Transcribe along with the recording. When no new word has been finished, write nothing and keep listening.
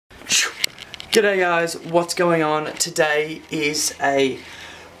G'day guys, what's going on? Today is a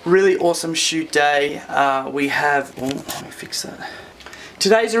really awesome shoot day. Let me fix that.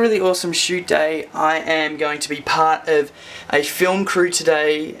 Today's a really awesome shoot day. I am going to be part of a film crew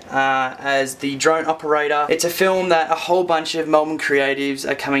today as the drone operator. It's a film that a whole bunch of Melbourne creatives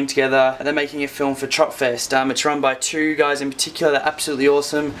are coming together. They're making a film for Trop Fest. It's run by two guys in particular. They're absolutely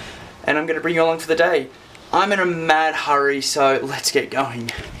awesome, and I'm going to bring you along for the day. I'm in a mad hurry, so let's get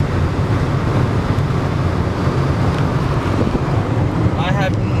going. I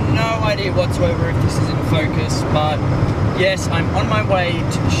have no idea whatsoever if this is in focus, but yes, I'm on my way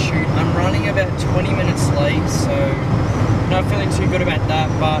to the shoot. I'm running about 20 minutes late, so not feeling too good about that,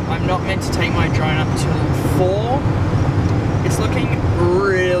 but I'm not meant to take my drone up till 4. It's looking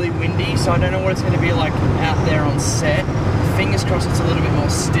really windy, so I don't know what it's going to be like out there on set. Fingers crossed it's a little bit more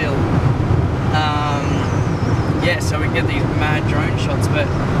still. Yeah, so we can get these mad drone shots, but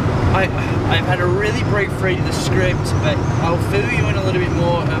I've had a really brief read of the script, but I'll fill you in a little bit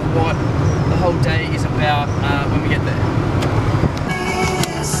more of what the whole day is about when we get there.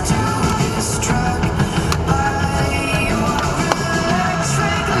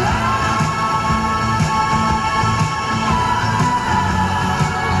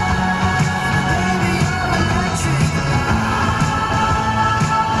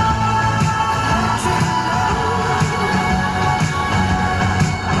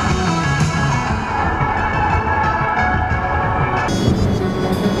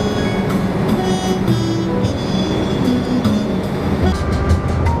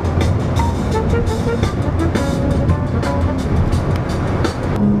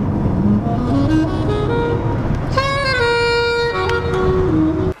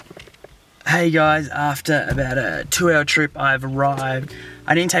 Hey guys, after about a 2-hour trip I've arrived.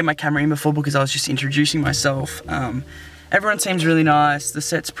 I didn't take my camera in before because I was just introducing myself. Everyone seems really nice, the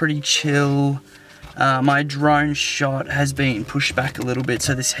set's pretty chill. My drone shot has been pushed back a little bit,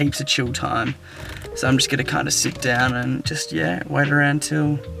 so there's heaps of chill time. So I'm just gonna kind of sit down and just, yeah, wait around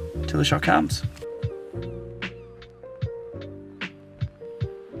till the shot comes.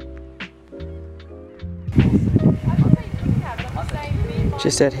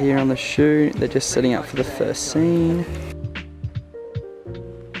 Just out here on the shoot, they're just setting up for the first scene.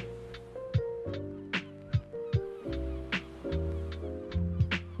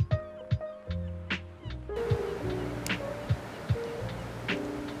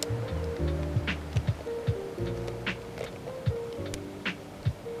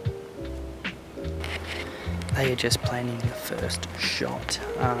 They are just planning the first shot.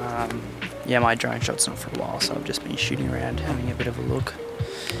 Yeah, my drone shot's not for a while, so I've just been shooting around, having a bit of a look.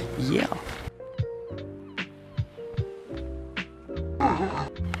 Yeah.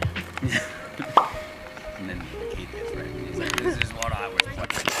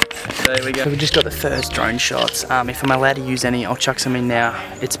 There we go. So we just got the first drone shots. If I'm allowed to use any, I'll chuck some in now.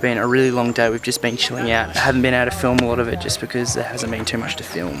 It's been a really long day. We've just been chilling out. I haven't been able to film a lot of it just because there hasn't been too much to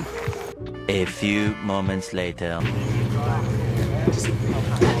film. A few moments later.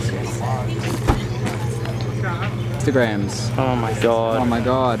 Instagrams. Oh my god. Oh my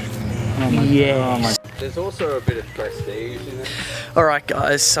god. Oh my yes. God. There's also a bit of prestige in it. Alright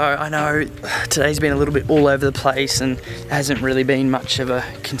guys, so I know today's been a little bit all over the place and there hasn't really been much of a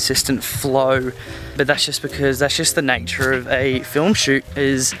consistent flow, but that's just because that's just the nature of a film shoot.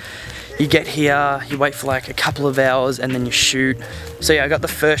 Is you get here, you wait for like a couple of hours and then you shoot. So yeah, I got the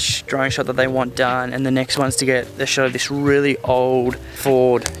first drone shot that they want done, and the next one's to get the shot of this really old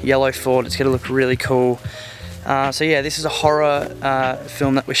Ford, yellow Ford. It's gonna look really cool. So yeah, this is a horror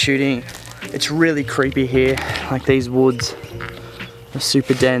film that we're shooting. It's really creepy here, like these woods are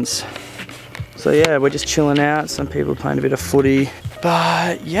super dense. So yeah, we're just chilling out. Some people are playing a bit of footy.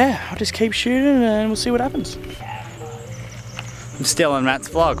 But yeah, I'll just keep shooting and we'll see what happens. I'm stealing Matt's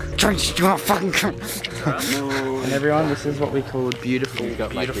vlog. And everyone, this is what we call a beautiful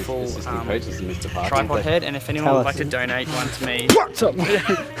tripod head, and if anyone would like to donate one to me. What's up?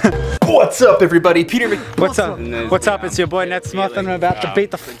 What's up, everybody? Peter. What's up? What's up? It's your boy Ned Smith, and I'm about to beat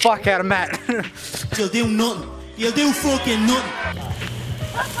the fuck out of Matt. You'll do nothing. You'll do fucking nothing.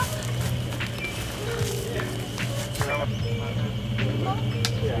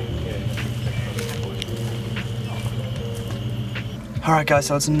 Alright guys,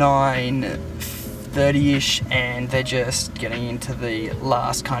 so it's 9:30ish and they're just getting into the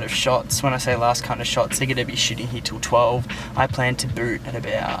last kind of shots. When I say last kind of shots, they're going to be shooting here till 12. I plan to boot at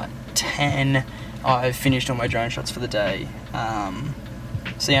about 10. I've finished all my drone shots for the day.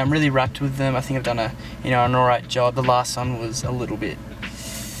 So yeah, I'm really wrapped with them. I think I've done an alright job. The last one was a little bit,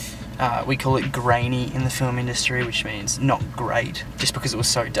 we call it grainy in the film industry, which means not great, just because it was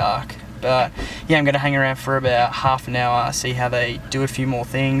so dark. But yeah, I'm gonna hang around for about half an hour, see how they do a few more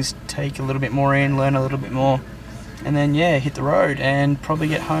things, take a little bit more in, learn a little bit more, and then yeah, hit the road and probably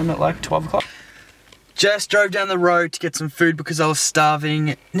get home at like 12 o'clock. Just drove down the road to get some food because I was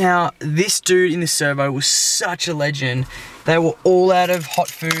starving. Now, this dude in this servo was such a legend. They were all out of hot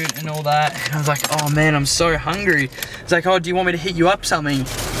food and all that. And I was like, oh man, I'm so hungry. It's like, oh, do you want me to heat you up something?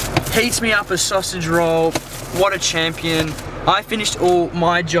 Heats me up a sausage roll. What a champion. I finished all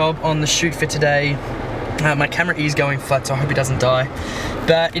my job on the shoot for today. My camera is going flat, so I hope it doesn't die.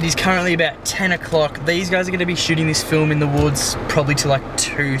 But it is currently about 10 o'clock. These guys are gonna be shooting this film in the woods probably till like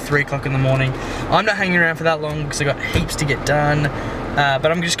 2, 3 o'clock in the morning. I'm not hanging around for that long because I got heaps to get done.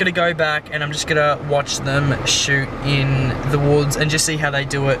 But I'm just gonna go back and I'm just gonna watch them shoot in the woods and just see how they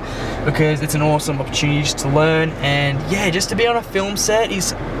do it, because it's an awesome opportunity just to learn. And yeah, just to be on a film set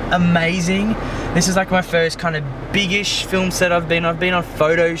is amazing. This is like my first kind of biggish film set I've been on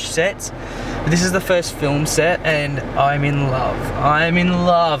photo sets. But this is the first film set and I'm in love. I'm in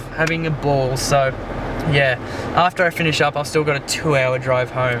love, having a ball. So yeah, after I finish up, I've still got a 2-hour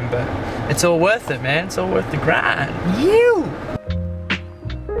drive home, but it's all worth it, man. It's all worth the grind. You!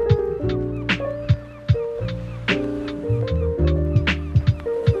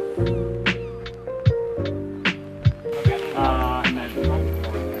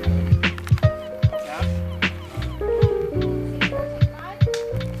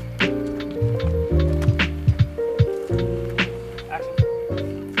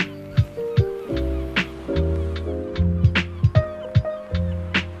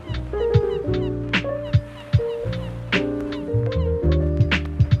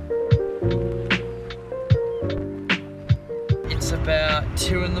 It's about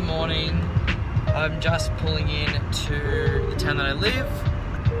 2 in the morning. I'm just pulling in to the town that I live.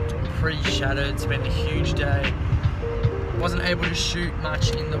 I'm pretty shattered, it's been a huge day. Wasn't able to shoot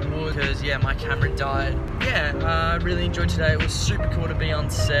much in the woods because yeah, my camera died. Yeah, I really enjoyed today. It was super cool to be on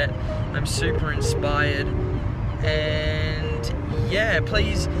set. I'm super inspired. And yeah,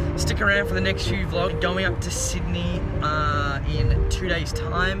 please stick around for the next few vlogs. Going up to Sydney in 2 days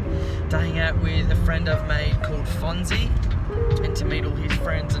time to hang out with a friend I've made called Fonzie, and to meet all his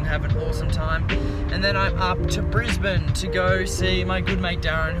friends and have an awesome time. And then I'm up to Brisbane to go see my good mate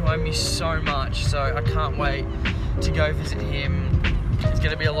Darren, who I miss so much, so I can't wait to go visit him. There's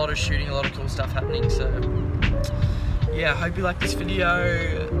going to be a lot of shooting, a lot of cool stuff happening, so yeah, I hope you like this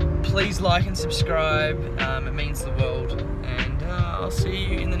video. Please like and subscribe, it means the world, and I'll see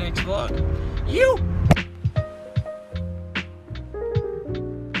you in the next vlog. You!